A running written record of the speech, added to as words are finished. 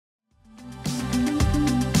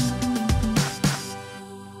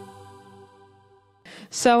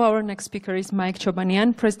So our next speaker is Mike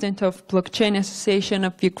Chobanyan, President of Blockchain Association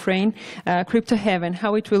of Ukraine, Crypto Heaven,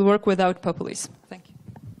 how it will work without populism. Thank you.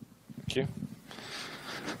 Thank you.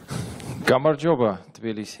 Гамарджоба,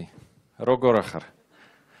 Тбилиси. Рогорахар.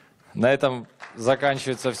 На этом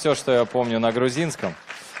заканчивается все, что я помню на грузинском.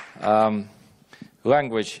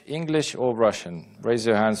 Language, English or Russian? Raise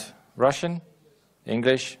your hands. Russian?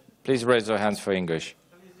 English? Please raise your hands for English.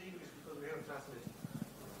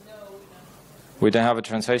 We don't have a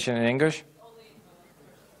translation in English?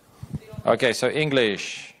 Okay, so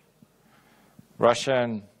English,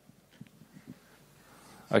 Russian.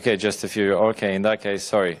 Okay, just a few. Okay, in that case,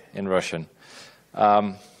 sorry, in Russian.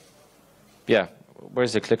 Yeah,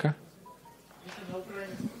 where's the clicker?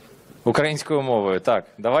 Українською мовою. Так,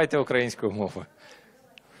 давайте українською мовою.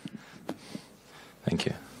 Thank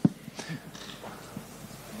you.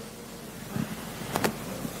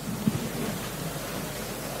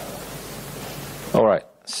 All right.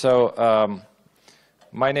 So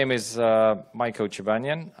my name is Michael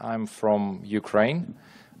Chobanyan. I'm from Ukraine.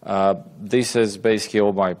 This is basically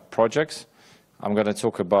all my projects. I'm going to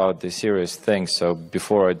talk about the serious things. So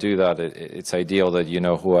before I do that, it's ideal that you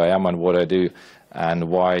know who I am and what I do and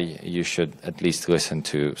why you should at least listen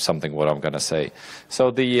to something what I'm going to say.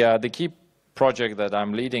 So the key project that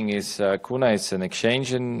I'm leading is Kuna. It's an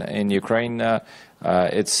exchange in Ukraine.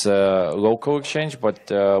 It's a local exchange, but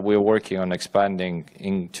we're working on expanding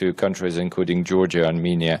into countries including Georgia,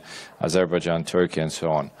 Armenia, Azerbaijan, Turkey, and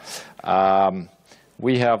so on.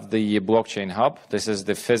 We have the blockchain hub. This is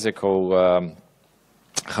the physical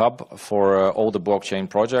hub for all the blockchain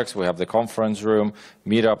projects. We have the conference room,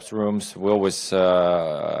 meetups rooms. We always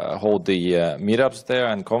hold the meetups there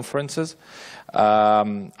and conferences.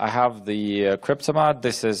 I have the Cryptomat.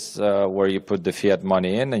 This is where you put the fiat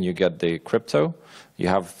money in and you get the crypto. You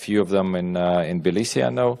have a few of them in Tbilisi, I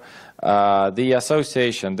know. The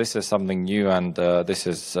association, this is something new, and this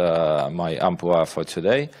is my amplua for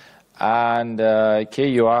today. And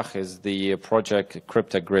KUAH is the project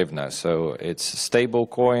Crypto Grivna, so it's stable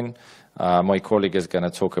coin. My colleague is going to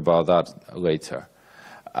talk about that later.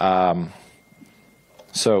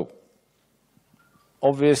 So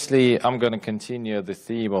obviously, I'm going to continue the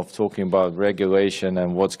theme of talking about regulation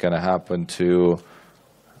and what's going to happen to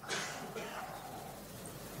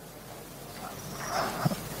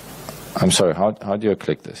I'm sorry, how do you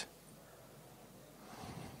click this?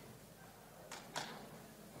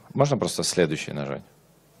 Можно просто следующий нажать?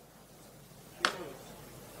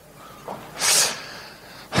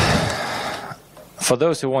 For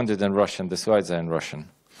those who wanted in Russian, the slides are in Russian.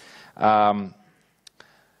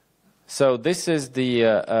 So this is the,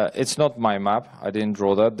 it's not my map, I didn't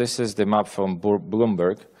draw that. This is the map from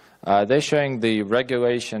Bloomberg. They're showing the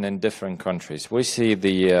regulation in different countries. We see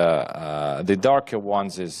the darker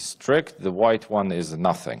ones is strict, the white one is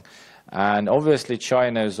nothing. And obviously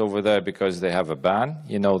China is over there because they have a ban,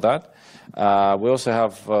 you know that. We also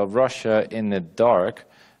have Russia in the dark.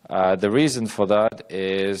 The reason for that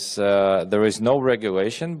is there is no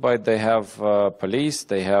regulation, but they have police,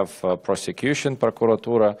 they have prosecution,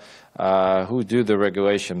 prokuratura, who do the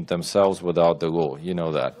regulation themselves without the law, you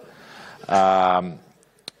know that.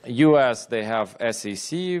 US, they have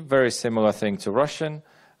SEC, very similar thing to Russian.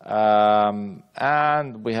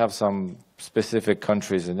 And we have some specific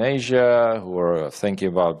countries in Asia who are thinking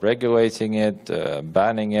about regulating it,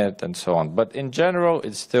 banning it, and so on. But in general,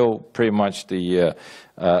 it's still pretty much the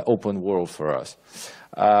open world for us.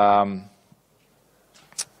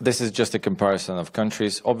 This is just a comparison of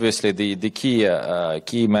countries. Obviously, the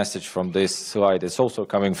key message from this slide is also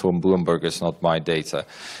coming from Bloomberg. It's not my data.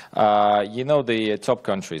 You know the top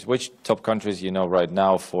countries. Which top countries you know right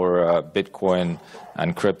now for Bitcoin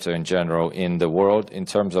and crypto in general in the world in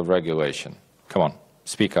terms of regulation? Come on,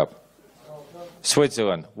 speak up.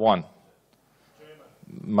 Switzerland, one.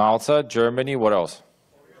 Malta, Germany, what else?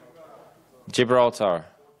 Gibraltar.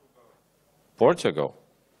 Portugal.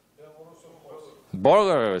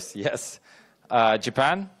 Belarus, yes.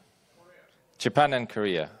 Japan? Japan and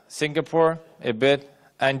Korea. Singapore, a bit.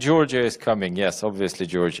 And Georgia is coming, yes, obviously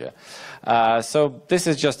Georgia. So this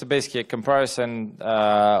is just basically a comparison,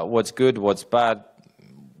 what's good, what's bad,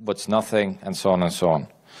 what's nothing, and so on and so on.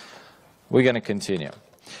 We're going to continue.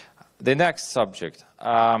 The next subject,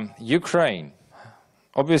 Ukraine.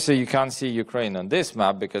 Obviously, you can't see Ukraine on this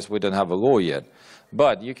map because we don't have a law yet.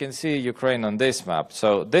 But you can see Ukraine on this map.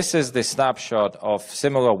 So this is the snapshot of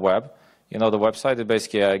similar web. You know, the website, it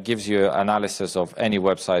basically gives you analysis of any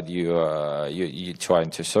website you're trying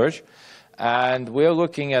to search. And we're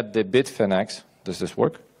looking at the Bitfinex. Does this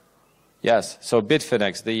work? Yes. So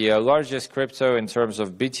Bitfinex, the largest crypto in terms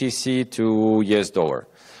of BTC to US dollar.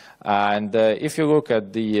 And if you look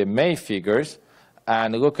at the May figures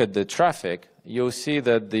and look at the traffic, you'll see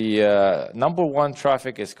that the #1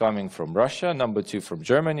 traffic is coming from Russia, #2 from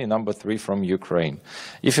Germany, #3 from Ukraine.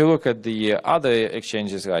 If you look at the other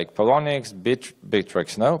exchanges like Polonix,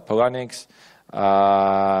 Bittrex, Polonix,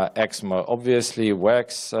 Exmo, obviously,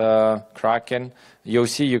 Wex, Kraken, you'll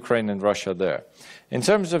see Ukraine and Russia there. In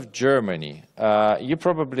terms of Germany, you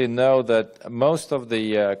probably know that most of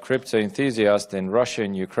the crypto enthusiasts in Russia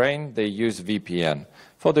and Ukraine, they use VPN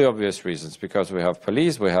for the obvious reasons, because we have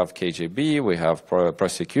police, we have KGB, we have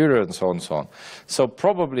prosecutor, and so on and so on. So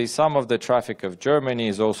probably some of the traffic of Germany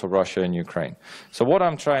is also Russia and Ukraine. So what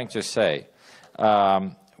I'm trying to say,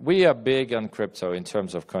 we are big on crypto in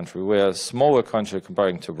terms of country. We're a smaller country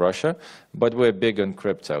comparing to Russia, but we're big on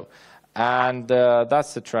crypto. And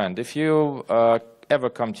that's the trend. If you ever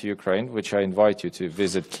come to Ukraine, which I invite you to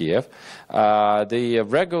visit Kiev, the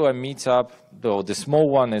regular meetup, though the small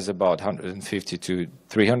one is about 150 to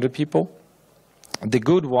 300 people. The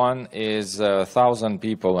good one is 1,000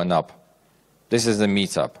 people and up. This is the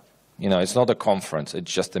meetup. You know, it's not a conference,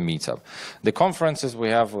 it's just a meetup. The conferences we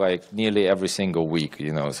have like nearly every single week,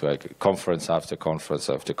 you know, it's like conference after conference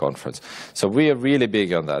after conference. So we are really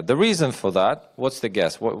big on that. The reason for that, what's the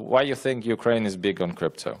guess? Why you think Ukraine is big on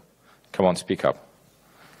crypto? Come on, speak up.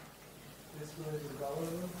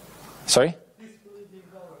 Sorry?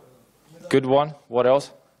 Good one. What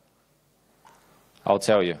else? I'll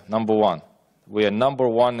tell you. #1. We are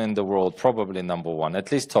 #1 in the world, probably #1,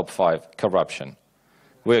 at least top 5, corruption.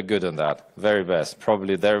 We're good on that, very best.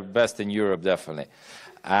 Probably they're best in Europe, definitely.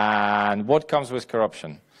 And what comes with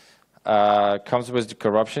corruption? Comes with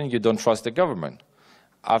corruption, you don't trust the government.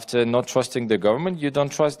 After not trusting the government, you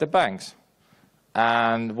don't trust the banks.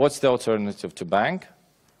 And what's the alternative to bank?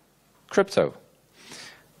 Crypto.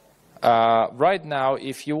 Right now,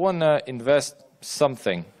 if you want to invest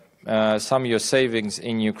something, some of your savings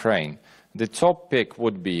in Ukraine, the top pick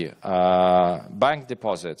would be bank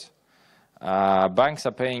deposits. Banks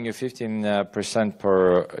are paying you 15%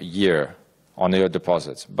 per year on your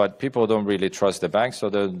deposits, but people don't really trust the banks, so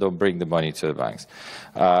they don't bring the money to the banks.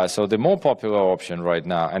 So the more popular option right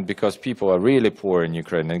now, and because people are really poor in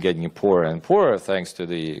Ukraine and getting poorer and poorer thanks to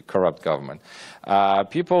the corrupt government,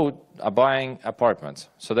 people are buying apartments.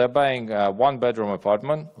 So they're buying one-bedroom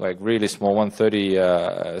apartment, like really small one,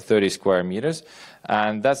 30 square meters,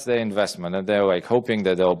 and that's their investment. And they're like hoping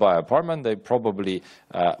that they'll buy an apartment. They probably,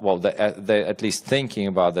 they're at least thinking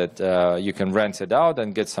about that you can rent it out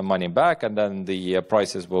and get some money back, and then the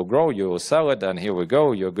prices will grow, you will sell it, and here we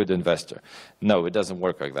go, you're a good investor. No, it doesn't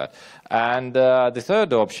work like that. And the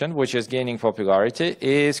third option, which is gaining popularity,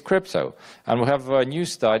 is crypto. And we have a new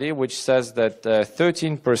study which says that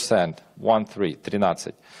 13%,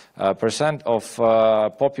 13% of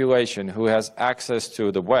population who has access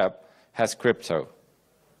to the web has crypto.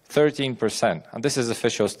 13%. And this is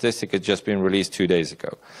official statistic, it's just been released 2 days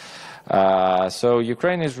ago. So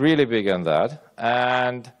Ukraine is really big on that.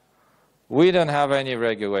 And we don't have any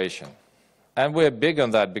regulation. And we're big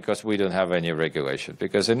on that because we don't have any regulation.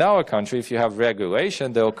 Because in our country, if you have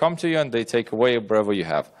regulation, they'll come to you and they take away whatever you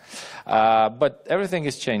have. But everything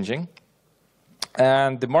is changing.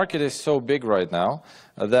 And the market is so big right now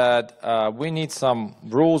that we need some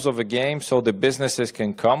rules of the game so the businesses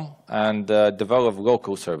can come and develop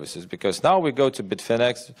local services. Because now we go to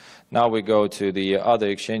Bitfinex, now we go to the other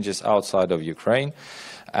exchanges outside of Ukraine.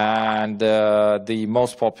 And the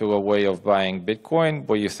most popular way of buying Bitcoin,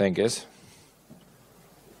 what do you think is?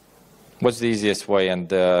 What's the easiest way and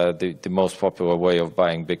the most popular way of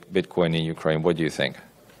buying Bitcoin in Ukraine? What do you think?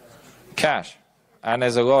 Cash. And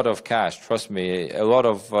there's a lot of cash, trust me. A lot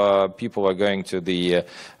of people are going to the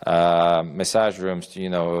massage rooms to,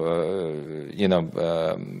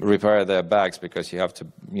 repair their bags because you have to,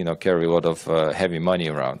 carry a lot of heavy money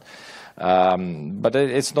around. But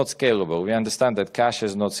it's not scalable. We understand that cash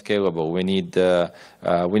is not scalable.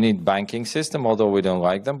 We need banking system, although we don't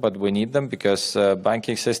like them, but we need them because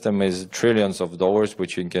banking system is trillions of dollars,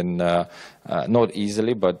 which you can not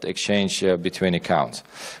easily, but exchange between accounts.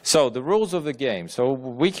 So the rules of the game. So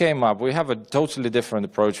we have a totally different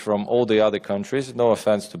approach from all the other countries. No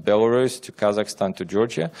offense to Belarus, to Kazakhstan, to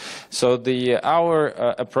Georgia. So our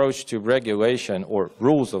approach to regulation or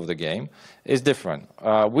rules of the game is different.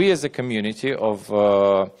 We as a community of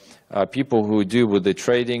people who do with the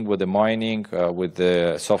trading, with the mining, with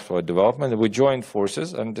the software development, we joined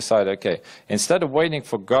forces and decided, okay, instead of waiting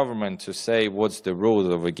for government to say what's the rules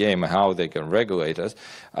of the game, how they can regulate us,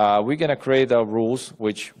 we're going to create our rules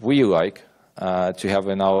which we like to have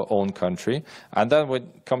in our own country, and then we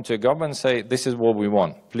come to a government and say, this is what we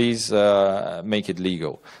want, please make it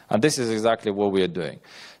legal. And this is exactly what we are doing.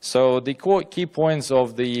 So the key points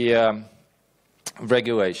of the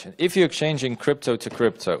regulation: if you're exchanging crypto to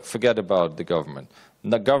crypto, forget about the government.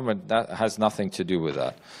 The government has nothing to do with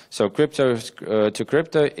that. So crypto to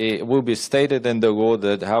crypto, it will be stated in the law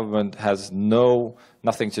that the government has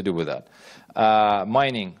nothing to do with that.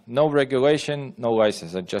 Mining, no regulation, no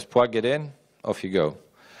license, and just plug it in, off you go.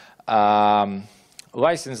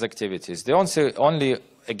 License activities, the only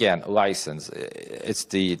again, license, it's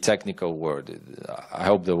the technical word. I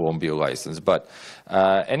hope there won't be a license, but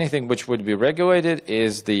anything which would be regulated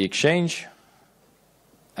is the exchange.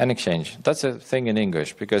 An exchange. That's a thing in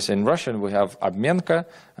English, because in Russian we have обменка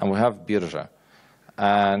and we have birja.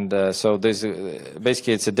 And so there's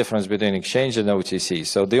basically it's a difference between exchange and OTC.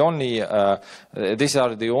 So the only these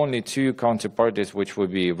are the only two counterparties which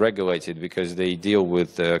would be regulated, because they deal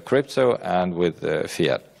with crypto and with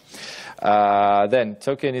fiat. Then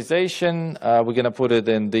tokenization, we're going to put it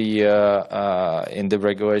in the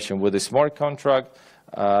regulation with the smart contract.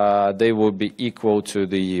 They will be equal to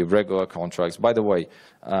the regular contracts. By the way,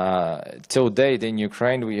 till date in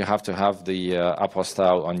Ukraine, we have to have the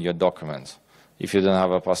apostille on your documents. If you don't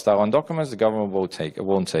have apostille on documents, the government won't take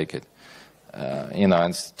it. You know,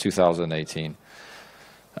 it's 2018.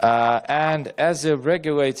 And as a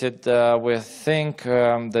regulated, we think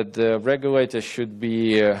that the regulator should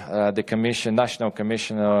be the Commission, National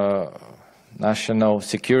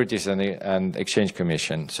Securities and Exchange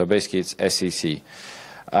Commission. So basically, it's SEC.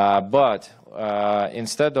 But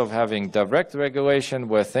instead of having direct regulation,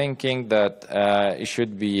 we're thinking that it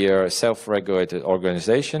should be a self-regulated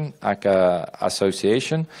organization, like an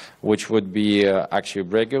association, which would be actually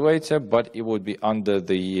regulated, but it would be under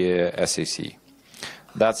the SEC.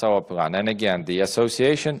 That's our plan. And again, the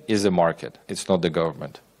association is a market. It's not the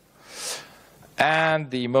government.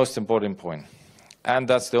 And the most important point, and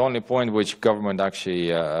that's the only point which government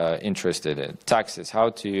actually interested in, taxes, how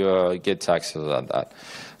to get taxes on that.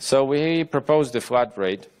 So we proposed the flat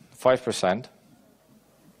rate, 5%.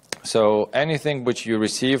 So anything which you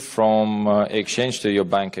receive from exchange to your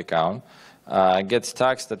bank account gets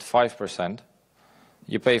taxed at 5%.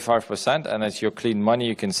 You pay 5%, and it's your clean money.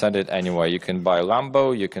 You can send it anywhere. You can buy a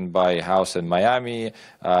Lambo, you can buy a house in Miami,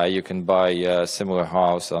 you can buy a similar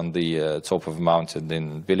house on the top of a mountain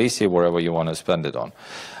in Tbilisi, wherever you want to spend it on.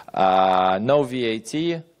 No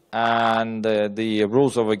VAT, and the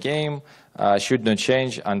rules of the game should not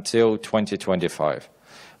change until 2025.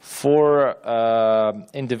 For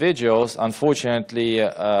individuals, unfortunately,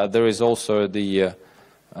 there is also the,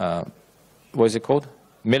 what is it called?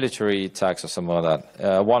 Military tax or something like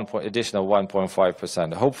that, additional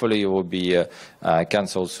 1.5%. Hopefully it will be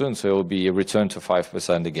cancelled soon, so it will be returned to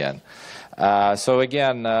 5% again. So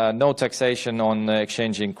again, no taxation on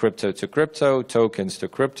exchanging crypto to crypto, tokens to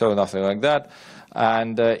crypto, nothing like that.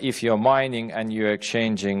 And if you're mining and you're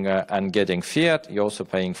exchanging and getting fiat, you're also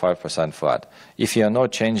paying 5% flat. If you're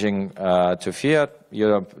not changing to fiat,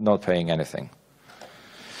 you're not paying anything.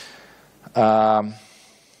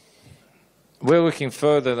 We're looking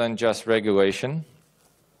further than just regulation.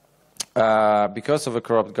 Because of a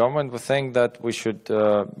corrupt government, we think that we should,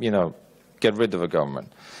 you know, get rid of a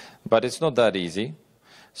government. But it's not that easy.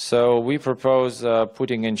 So we propose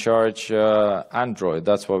putting in charge Android.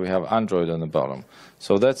 That's why we have Android on the bottom.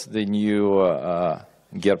 So that's the new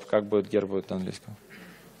герб. Как будет герб на английском?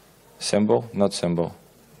 Symbol? Not symbol.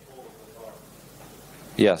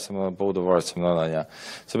 Yeah, some Boulevard, something like that, yeah.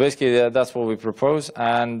 So basically, that's what we propose.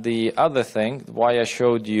 And the other thing, why I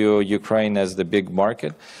showed you Ukraine as the big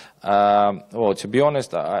market, well, to be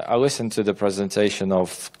honest, I listened to the presentation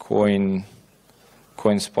of CoinSpot,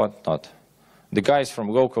 not. The guys from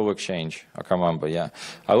local exchange, I can't remember, yeah.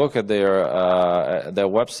 I look at their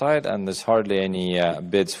website, and there's hardly any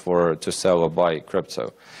bids to sell or buy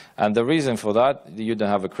crypto. And the reason for that, you don't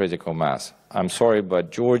have a critical mass. I'm sorry,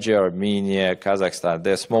 but Georgia, Armenia, Kazakhstan,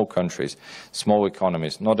 they're small countries, small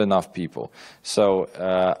economies, not enough people. So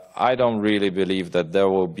I don't really believe that there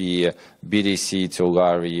will be BTC to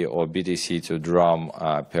Lari or BTC to Drum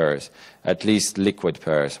pairs, at least liquid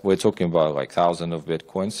pairs. We're talking about like thousands of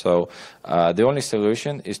Bitcoins. So the only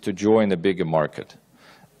solution is to join a bigger market.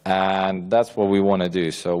 And that's what we want to do.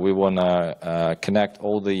 So we want to connect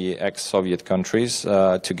all the ex-Soviet countries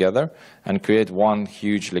together and create one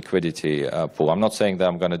huge liquidity pool. I'm not saying that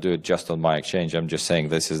I'm going to do it just on my exchange. I'm just saying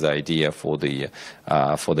this is the idea for the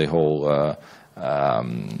whole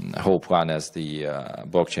plan as the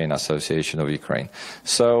Blockchain Association of Ukraine.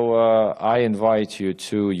 So I invite you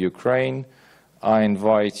to Ukraine I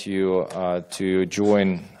invite you to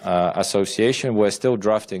join association. We're still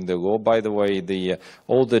drafting the law. By the way,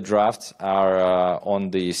 all the drafts are on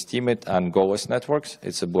the Steemit and Golos networks.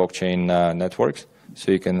 It's a blockchain networks,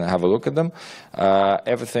 so you can have a look at them.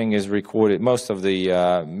 Everything is recorded. Most of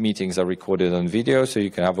the meetings are recorded on video, so you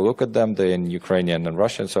can have a look at them. They're in Ukrainian and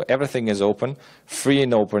Russian, so everything is open, free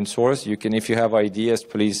and open source. You can, if you have ideas,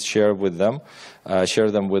 please share with them, share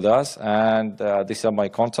them with us. And these are my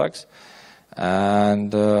contacts.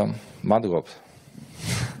 And Madhgop.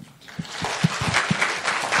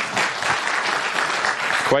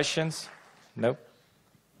 Questions? No?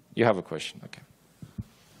 You have a question, okay.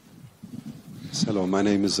 Hello, my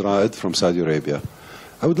name is Raed from Saudi Arabia.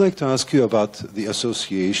 I would like to ask you about the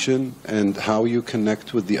association and how you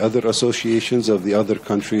connect with the other associations of the other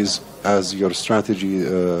countries as your strategy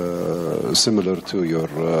similar to your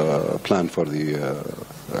plan for the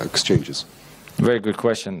exchanges. Very good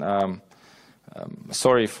question.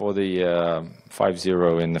 Sorry for the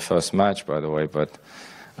 5-0 in the first match, by the way, but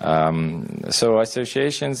so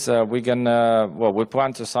associations, we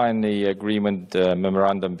plan to sign the agreement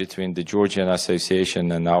memorandum between the Georgian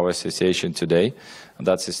association and our association today.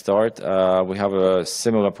 That's a start. We have a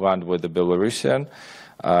similar plan with the Belarusian,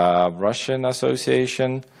 Russian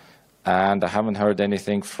association, and I haven't heard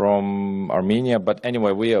anything from Armenia, but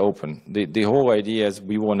anyway, we are open. The whole idea is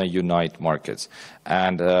we want to unite markets,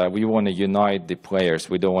 and we want to unite the players.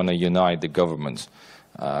 We don't want to unite the governments,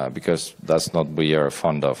 because that's not what we are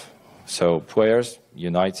fond of. So players,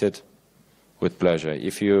 united, with pleasure.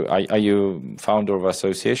 If you, are you founder of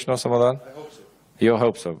association or something like that? I hope so. You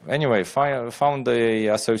hope so. Anyway, found the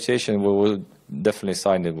association, we will definitely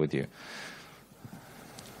sign it with you.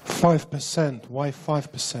 5%. Why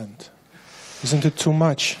 5%? Isn't it too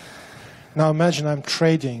much? Now imagine I'm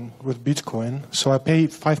trading with Bitcoin, so I pay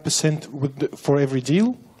 5% for every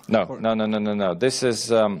deal? No. This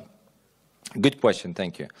is good question.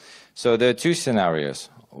 Thank you. So there are two scenarios.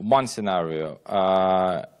 One scenario,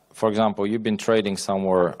 for example, you've been trading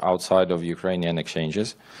somewhere outside of Ukrainian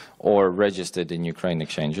exchanges or registered in Ukraine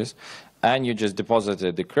exchanges, and you just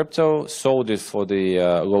deposited the crypto, sold it for the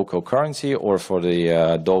local currency or for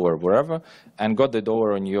the dollar, wherever, and got the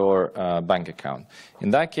dollar on your bank account.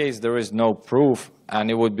 In that case, there is no proof,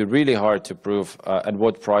 and it would be really hard to prove at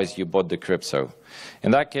what price you bought the crypto.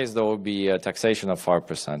 In that case, there would be a taxation of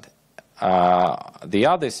 5%. The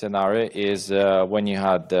other scenario is when you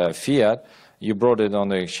had fiat, you brought it on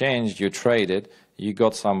the exchange, you traded, you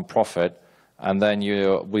got some profit, and then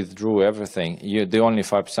you withdrew everything. The only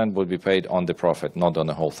 5% would be paid on the profit, not on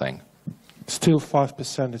the whole thing. Still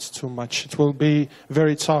 5%, it's too much. It will be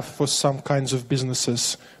very tough for some kinds of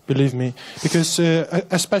businesses, believe me. Because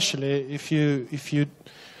especially if you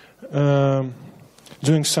doing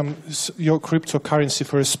your cryptocurrency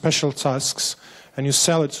for special tasks, and you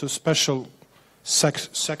sell it to a special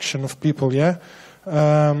section of people, yeah?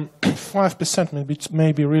 5%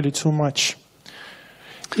 may be really too much.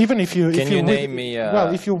 Even if you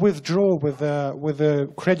if you withdraw with a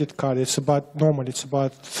credit card, normally it's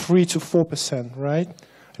about 3 to 4%, right?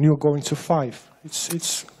 And you're going to 5.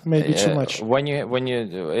 It's maybe too much.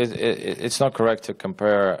 It's not correct to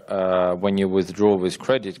compare when you withdraw with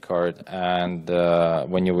credit card and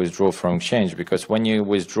when you withdraw from exchange, because when you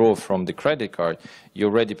withdraw from the credit card, you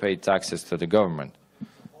already paid taxes to the government.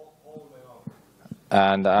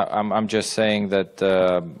 And I'm just saying that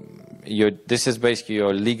this is basically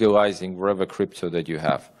you're legalizing whatever crypto that you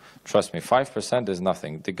have. Trust me, 5% is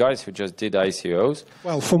nothing. The guys who just did ICOs...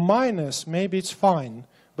 Well, for miners, maybe it's fine.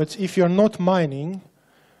 But if you're not mining...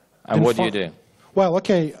 And what do you do? Well,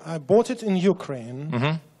 okay, I bought it in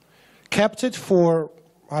Ukraine, kept it for,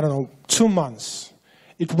 I don't know, 2 months.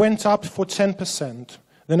 It went up for 10%.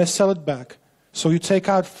 Then I sell it back. So you take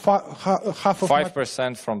out half of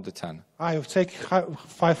 5% from the 10. I take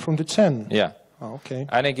 5 from the 10? Yeah. Oh, okay.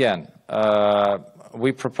 And again,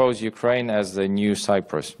 we propose Ukraine as the new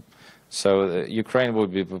Cyprus. So Ukraine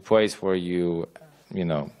would be the place where you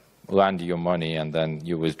land your money and then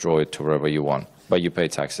you withdraw it to wherever you want. But you pay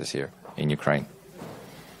taxes here in Ukraine.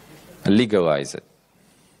 Legalize it.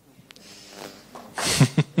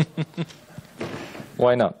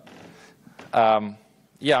 Why not?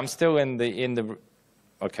 Yeah, I'm still in the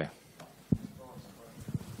okay.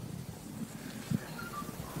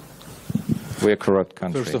 We're a corrupt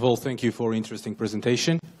country. First of all, thank you for an interesting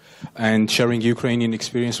presentation and sharing Ukrainian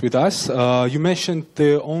experience with us. You mentioned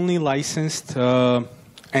the only licensed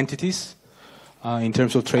entities in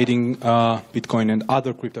terms of trading Bitcoin and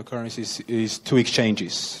other cryptocurrencies is 2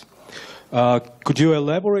 exchanges. Could you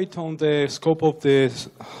elaborate on the scope of the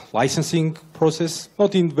licensing process,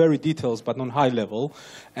 not in very details, but on high level,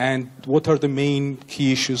 and what are the main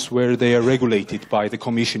key issues where they are regulated by the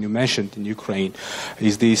Commission you mentioned in Ukraine?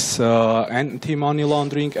 Is this anti-money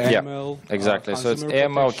laundering, AML? Yeah, exactly. So it's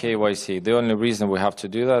AML, KYC. The only reason we have to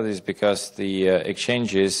do that is because the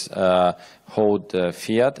exchanges hold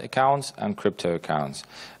fiat accounts and crypto accounts,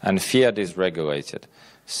 and fiat is regulated.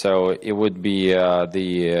 So it would be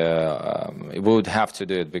we would have to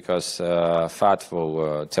do it because FAT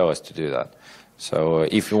will tell us to do that. So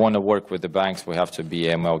if you want to work with the banks, we have to be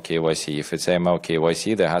AML KYC. If it's AML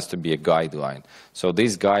KYC, there has to be a guideline. So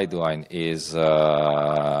this guideline is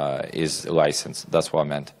licensed. That's what I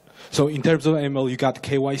meant. So in terms of AML, you got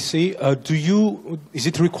KYC. Is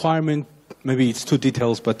it a requirement? Maybe it's too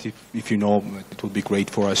details, but if you know, it would be great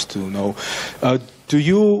for us to know.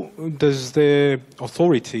 Does the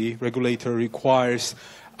authority, regulator, requires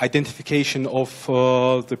identification of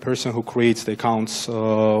the person who creates the accounts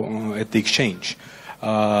at the exchange?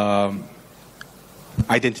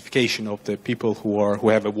 Identification of the people who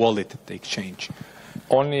have a wallet at the exchange?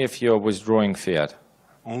 Only if you're withdrawing fiat.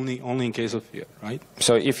 Only in case of fiat, right?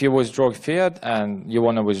 So if you withdraw fiat and you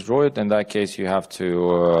want to withdraw it, in that case you have to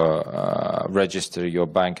register your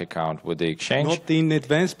bank account with the exchange. Not in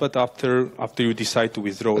advance, but after you decide to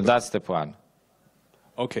withdraw. That's the plan.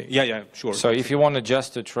 Okay. Yeah, sure. So if you want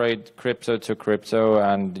just to trade crypto to crypto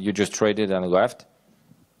and you just traded and left,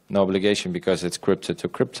 no obligation because it's crypto to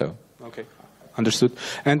crypto. Okay. Understood.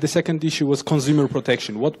 And the second issue was consumer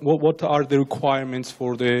protection. What are the requirements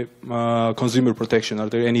for the consumer protection? Are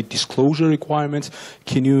there any disclosure requirements?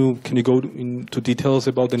 Can you go into details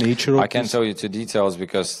about the nature of I can't tell you to details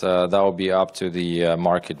because that will be up to the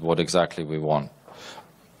market what exactly we want.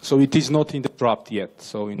 So it is not in the draft yet.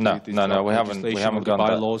 So in no, we haven't gone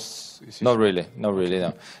bylaws. Not really,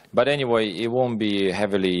 no. But anyway, it won't be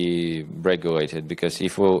heavily regulated because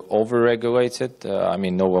if we over-regulate it, I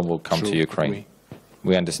mean, no one will come to Ukraine.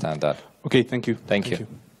 We understand that. Okay, thank you. Thank you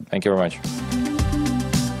very much.